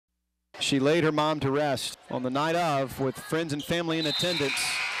She laid her mom to rest on the night of with friends and family in attendance.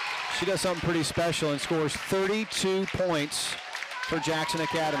 She does something pretty special and scores 32 points for Jackson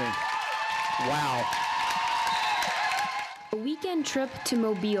Academy. Wow. A weekend trip to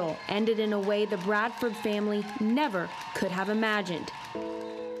Mobile ended in a way the Bradford family never could have imagined.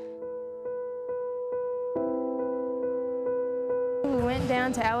 We went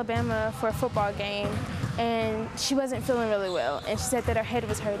down to Alabama for a football game, and she wasn't feeling really well, and she said that her head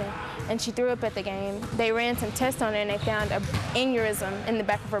was hurting, and she threw up at the game. They ran some tests on her, and they found an aneurysm in the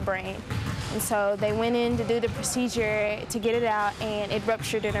back of her brain. And so they went in to do the procedure to get it out, and it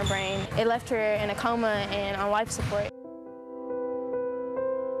ruptured in her brain. It left her in a coma and on life support.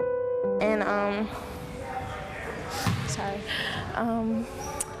 And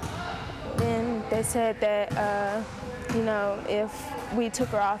then they said that you know, if we took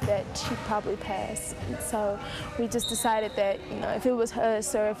her off, that she'd probably pass. And so we just decided that, you know, if it was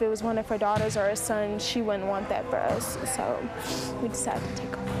us or if it was one of her daughters or her son, she wouldn't want that for us. So we decided to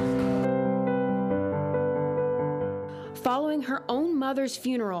take her off. Following her own mother's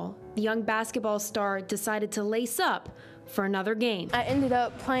funeral, the young basketball star decided to lace up for another game. I ended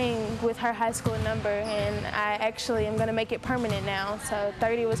up playing with her high school number, and I actually am going to make it permanent now. So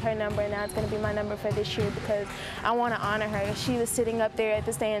 30 was her number, and now it's going to be my number for this year because I want to honor her. She was sitting up there at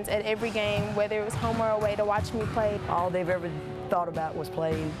the stands at every game, whether it was home or away, to watch me play. All they've ever thought about was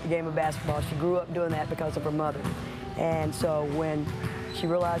playing the game of basketball. She grew up doing that because of her mother. And so when she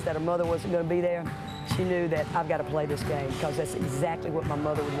realized that her mother wasn't going to be there, she knew that I've got to play this game because that's exactly what my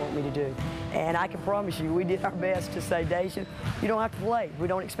mother would want me to do. And I can promise you, we did our best to say, Daisha, you don't have to play. We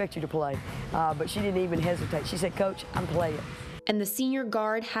don't expect you to play. But she didn't even hesitate. She said, Coach, I'm playing. And the senior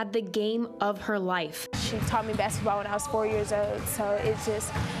guard had the game of her life. She taught me basketball when I was 4 years old, so it's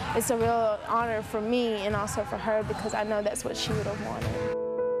a real honor for me and also for her because I know that's what she would have wanted.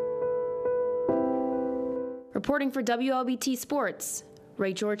 Reporting for WLBT Sports,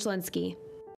 Ray George-Linsky.